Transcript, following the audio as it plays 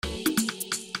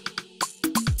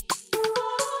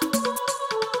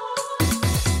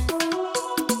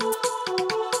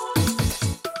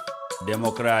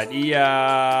Dimukradiya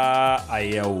a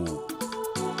yau.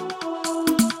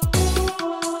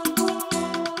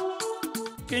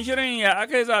 Cikin shirin ya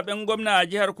aka yi zaɓen gwamna a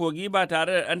jihar Kogi ba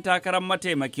tare da ɗan takarar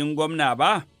mataimakin gwamna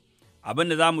ba, abin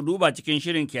da za mu duba cikin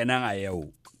shirin kenan a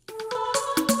yau.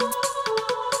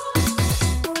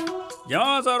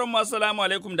 Jama'a sauran masu salamu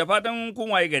alaikum da fatan kun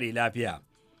waye gari lafiya.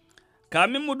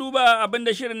 Kamin mu duba abin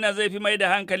da shirin nan zai fi mai da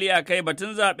hankali a kai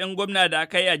batun zaɓen gwamna da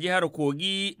aka yi a jihar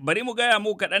Kogi, bari mu gaya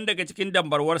mu kaɗan daga cikin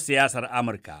dambarwar siyasar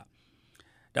Amurka.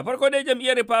 Da farko dai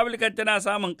jam'iyyar Republican tana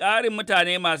samun ƙarin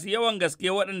mutane masu yawan gaske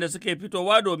waɗanda suke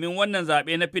fitowa domin wannan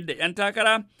zaɓe na fidda 'yan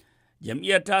takara.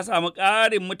 Jam'iyyar ta samu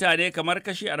ƙarin mutane kamar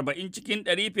kashi 40 cikin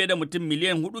 100 fiye da mutum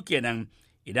miliyan 4 kenan,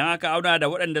 idan aka auna da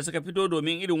waɗanda suka fito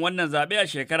domin irin wannan zaɓe a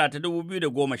shekara ta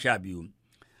 2012.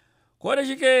 Ko da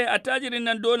shike attajirin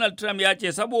nan Donald Trump ya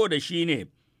ce saboda shi ne,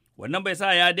 wannan bai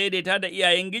sa ya daidaita da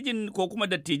iyayen gijin ko kuma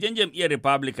dattijan jam'iyyar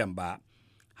Republican ba.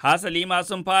 Hasali ma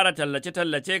sun fara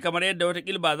tallace-tallace kamar yadda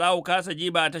watakila ba za ku kasa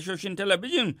ji ba a tashoshin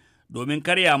talabijin domin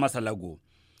karya masa lago.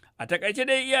 A takaice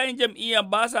dai iyayen jam'iyyar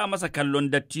ba sa masa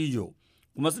kallon dattijo,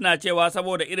 kuma suna cewa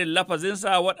saboda irin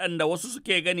lafazinsa waɗanda wasu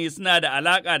suke gani suna da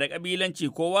alaƙa da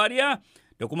ƙabilanci ko wariya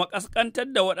da kuma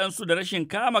ƙasƙantar da waɗansu da rashin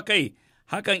kama kai,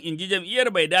 hakan in ji jam'iyyar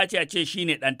bai dace a ce shi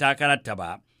ne ɗan takararta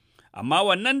ba. Amma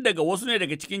wannan daga wasu ne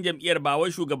daga cikin jam'iyyar ba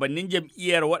wai shugabannin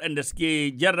jam'iyyar waɗanda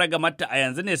suke jan ragamarta a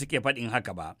yanzu ne suke faɗin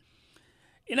haka ba.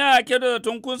 Ina kyautata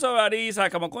tun kun saurari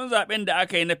sakamakon zaɓen da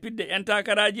aka yi na fidda 'yan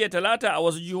takara jiya Talata a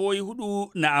wasu jihohi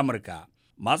 4 na Amurka.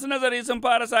 Masu nazari sun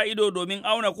fara sa ido domin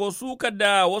auna ko sukar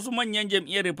da wasu manyan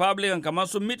jam'iyyar Republican kamar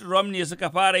su Mitt Romney suka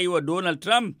fara yi wa Donald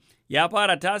Trump ya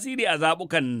fara tasiri a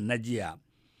zaɓukan na jiya.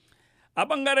 A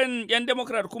ɓangaren 'yan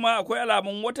Democrat kuma akwai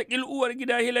alamun wata uwar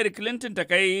gida Hillary Clinton ta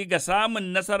kai ga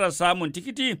samun nasarar samun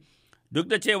tikiti duk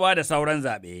da cewa da sauran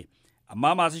zaɓe.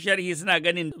 Amma masu sharhi suna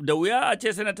ganin da wuya a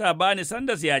ce Sanata Bernie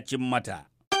Sanders ya cin mata.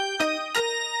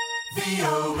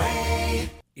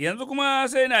 Yanzu kuma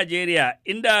sai Najeriya,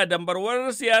 inda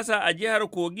dambarwar siyasa a jihar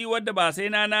Kogi wadda ba sai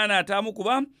na ta muku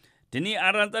ba, tuni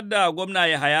an rantsar da gwamna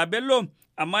Yahaya Bello,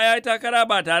 amma ya yi takara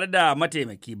ba tare da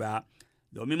mataimaki ba.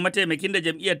 Domin mataimakin da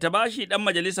jam'iyyar ta bashi ɗan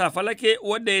majalisa Falake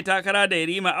wadda ya takara da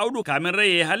Yarima Audu kamin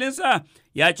rai ya halinsa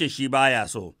ya ce shi baya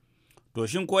so. To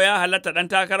shin ko ya halatta ɗan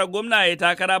takarar gwamna ya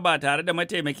takara ba tare da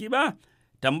mataimaki ba?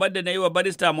 Tambar da na yi wa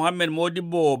barista Muhammad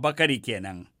Modibbo Bakari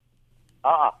kenan.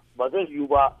 A'a, ba zai yiwu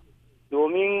ba,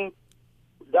 domin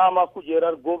dama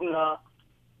kujerar gwamna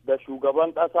da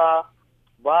shugaban ƙasa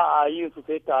ba a yi su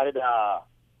sai tare da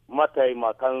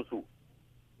mataimakansu.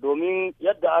 Domin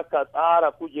yadda aka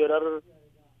tsara kujerar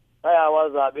tsayawa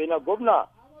zaɓe na gwamna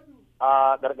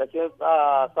a ƙarƙashin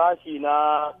sashi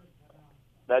na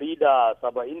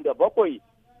 177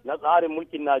 na tsarin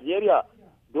mulkin Najeriya,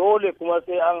 dole kuma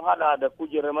sai an haɗa da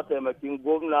kujerar mataimakin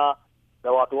gwamna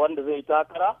da wato wanda zai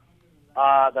takara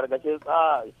a ƙarƙashin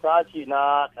sashi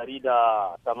na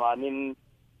 189.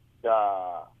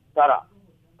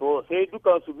 To sai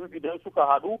dukansu biyu idan suka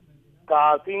haɗu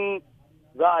kafin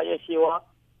za a iya cewa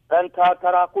ɗan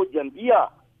takara ko jam'iyya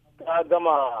ta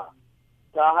gama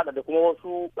ta haɗa da kuma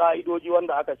wasu ƙa'idoji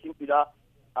wanda aka shimfiɗa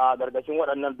a gargashin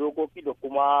waɗannan dokoki da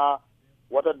kuma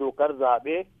wata dokar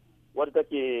zaɓe wadda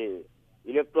take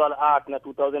Electoral Act na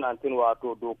 2010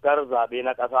 wato dokar zaɓe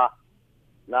na ƙasa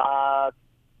na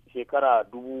shekara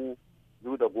 2010.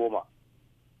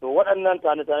 To waɗannan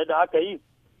tane-tane da aka yi,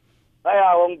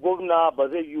 tsayawan gwamna ba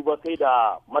zai yiwu ba sai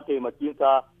da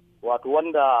mataimakinsa wato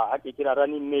wanda ake kira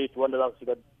running mate wanda za su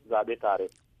shiga zaɓe tare.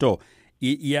 To,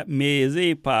 me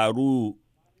zai faru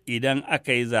idan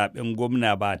aka yi zaɓen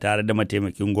gwamna ba tare da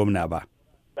mataimakin gwamna ba?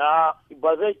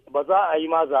 Ba za a yi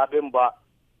ma zaɓen ba,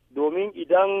 domin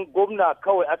idan gwamna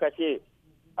kawai aka ce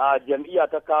a jam'iyya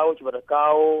ta kawo shi ba ta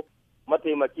kawo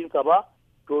mataimakinsa ba,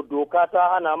 to doka ta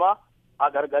hana ma a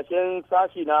ƙarƙashin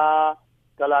sashi na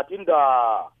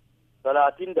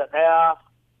 31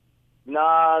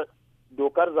 na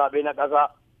dokar zaɓe na ƙasa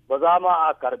ba za ma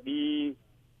a karɓi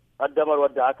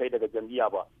ƙaddamarwar da aka yi daga jam'iyya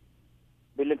ba.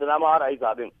 Billintana ma har a yi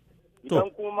zaɓen. Idan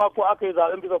kuma ko aka yi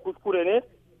zaɓen bisa kuskure ne,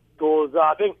 to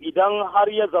zaɓen idan har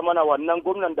ya zamana wannan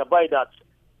gwamnan da bai da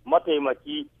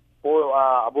mataimaki ko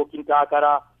abokin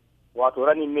takara wato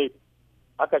running mate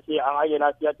aka ce an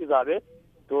ayyana shi ya ci zaɓe,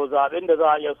 to zaɓen da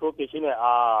za a iya soke shi ne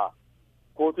a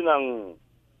kotunan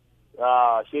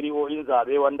shari'o'in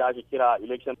zaɓe wanda ake kira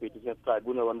election petition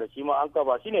tribunal, wanda shi ma an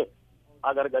kafa shi ne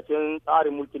a gargacin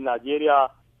tsarin mulkin Najeriya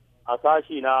a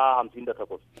sashi na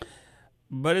 58.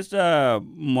 Barista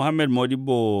Muhammad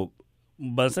Modibbo,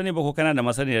 ban sani ba ko kana da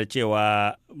masaniyar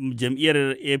cewa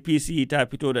jam'iyyar APC ta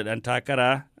fito da ɗan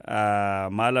takara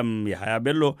Malam Yahaya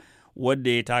Bello wadda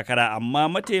ya takara, amma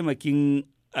mataimakin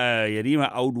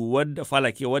Yarima Audu wadda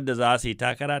Falake wadda za su yi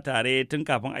takara tare tun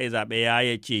kafin a yi zaɓe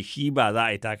ya ce shi ba za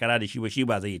a yi takara da shi ba, shi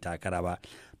ba zai yi takara ba.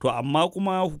 To amma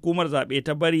kuma hukumar zaɓe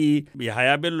ta bari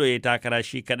Yahaya Bello ya yi takara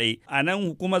shi kaɗai. A nan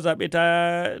hukumar zaɓe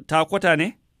ta kwata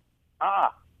ne?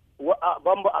 A'a,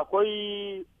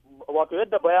 akwai wato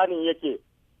yadda bayanin yake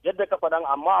yadda ka faɗan,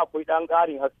 amma akwai ɗan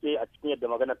ƙarin haske a cikin yadda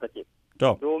maganar take.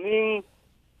 Domin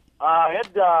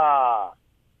yadda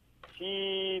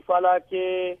shi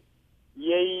Falake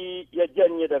ya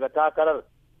janye daga takarar,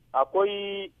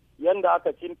 akwai yadda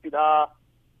aka cimfiɗa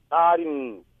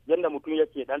tsarin yadda mutum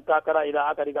yake ɗan takara idan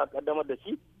aka riga kaddamar da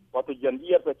shi, wato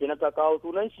jam'iyyarsa kenan ta kawo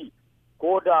sunan shi,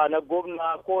 ko da na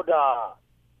gwamna ko da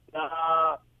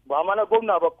na ba ma na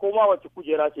gwamna ba, ko ma wace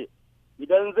kujera ce,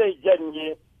 idan zai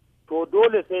janye to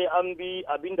dole sai an bi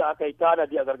abin da aka yi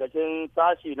tanadi a gargashin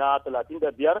sashi na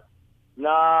 35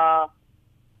 na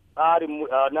tsarin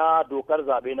na dokar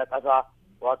zaɓe na ƙasa,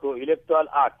 wato Electoral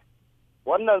Act.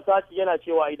 Wannan sashi yana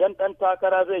cewa idan ɗan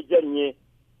takara zai janye,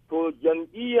 to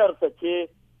jam'iyyarsa ce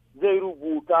zai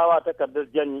rubutawa takardar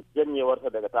janyewarsa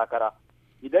daga takara.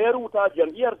 Idan ya rubuta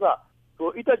jam'iyyarsa,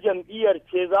 to ita jam'iyyar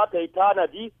ce za ta yi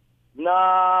tanadi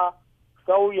na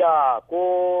sauya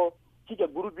ko cike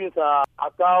gurbinsa a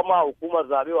kawo ma hukumar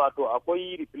zaɓe, wato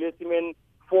akwai replacement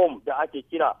form da ake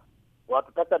kira,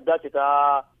 wato takarda ce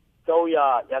ta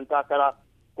sauya 'yan takara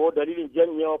ko dalilin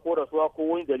janyewa ko rasuwa ko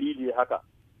wani dalili haka.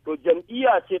 To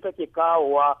jam'iyya ce take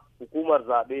kawowa hukumar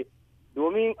zaɓe,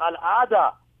 domin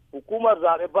al'ada hukumar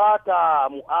zaɓe ba ta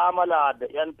mu'amala da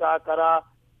 'yan takara,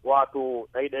 wato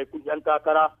ɗaiɗaikun 'yan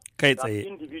takara kai tsaye,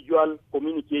 individual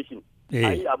communication,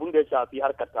 ai abin da ya shafi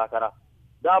harkar takara.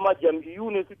 Dama jam'iyyu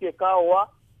ne suke kawowa,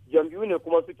 jam'iyyu ne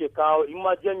kuma suke kawo in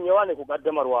ma janyewa ne ko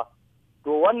kaddamarwa.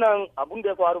 To wannan abin da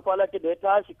ya faru Falake da ya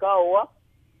tashi kawowa,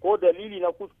 ko dalili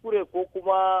na kuskure ko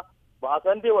kuma ba a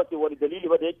san dai wani dalili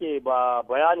ba da yake ba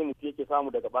bayani mutum yake samu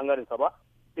daga bangarensa ba,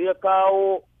 sai ya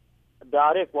kawo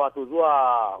direct wato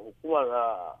zuwa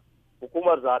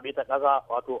hukumar zaɓe ta ƙasa,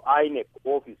 wato INEC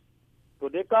office. To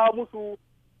dai kawo musu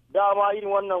dama irin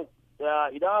wannan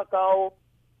idan aka kawo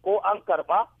ko an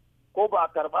karɓa ko ba a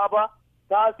karɓa ba,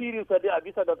 tasirinsa dai a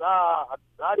bisa da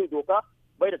tsarin doka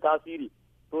bai da tasiri.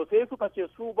 To sai suka ce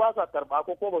su ba sa karɓa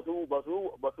ko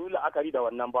ba su la'akari da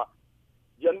wannan ba.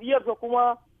 Jam'iyyarsa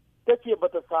kuma ta ce ba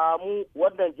ta samu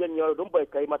wannan janyewar don bai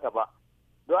kai mata ba.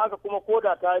 Don haka kuma ko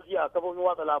da ta ji a kafofin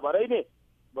watsa labarai ne,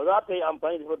 ba za ta yi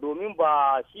amfani da domin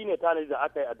ba shi ne tanadi da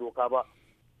aka yi a doka ba.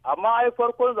 Amma ai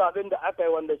farkon zaben da aka yi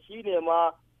wanda shi ne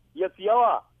ma ya fi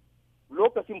yawa,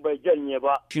 lokacin bai janye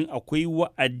ba. Shin akwai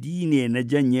wa'adi ne na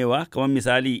janyewa? Kamar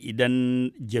misali idan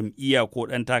jam'iyya ko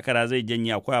ɗan takara zai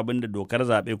janye, akwai abin da dokar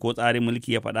zaɓe ko tsarin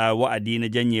mulki ya faɗa wa'adi na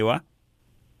janyewa?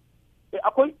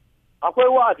 Akwai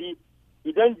wa'adi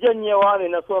idan janyewa ne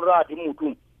na son ra'adin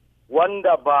mutum,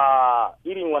 wanda ba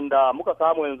irin wanda muka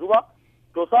samu yanzu ba.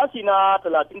 To sashi na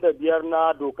 35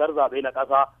 na dokar zaɓe na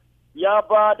ƙasa ya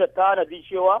ba da tanadi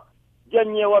cewa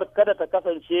janyewar kada ta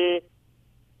kasance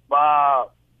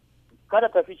kada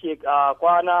ta fi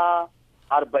kwana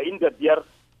 45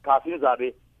 kafin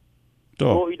zaɓe.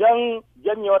 To idan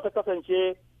janyewa ta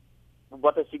kasance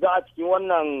bata shiga a cikin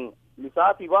wannan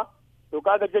lissafi ba, to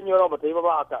kaga janyewar bata yi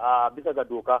ba a bisa ga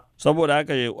doka. Saboda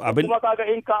haka abin kuma kaga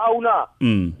in ka auna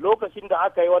lokacin da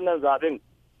aka yi wannan zaɓen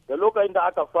da lokacin da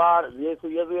aka fara ya zo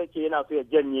yake yana so ya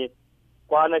janye,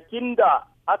 kwanakin da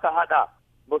aka hada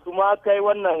ba su ma kai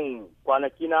wannan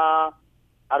kwanaki na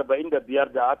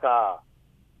 45 da aka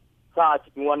sa a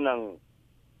cikin wannan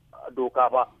doka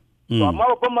ba. To amma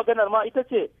babban maganar ma ita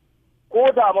ce, ko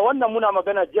da ma wannan muna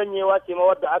magana janyewa ce ma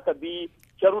wadda aka bi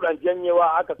sharuɗan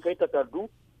janyewa, aka kai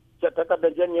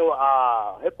takardar janyewa a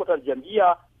headquarter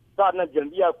jam'iyya, sa'annan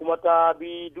jam'iyya kuma ta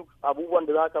bi duk abubuwan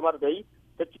da za ta mar da yi,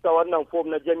 ta cika wannan form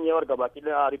na janyewar gabaki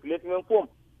da replacement form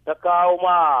ta kawo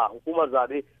ma hukumar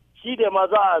zaɓe. Shi da ma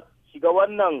za a shiga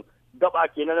wannan gaba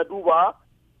kenan na duba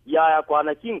yaya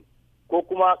kwanakin ko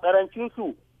kuma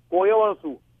karancinsu ko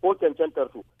yawansu ko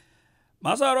cancantarsu.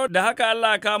 Masu haro da haka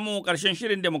Allah kamu ƙarshen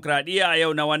shirin Dimukradiya a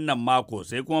yau na wannan mako,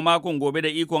 sai kuma makon gobe da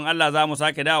ikon Allah za mu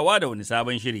sake dawowa da wani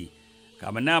sabon shiri.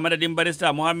 Kamar na madadin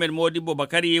barista Muhammad Modibo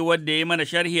Bakari wadda ya mana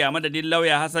sharhi a madadin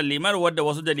lauya Hassan Limar wadda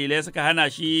wasu dalilai suka hana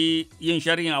shi yin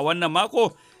sharhin a wannan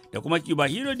mako, da kuma Kiba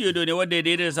Hiro Diodo ne wadda ya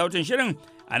daidaita sautin shirin,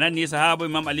 a nan ne Sahabo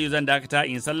Imam Aliyu zan dakata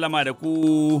in sallama da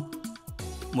ku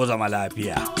mu zama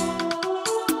lafiya.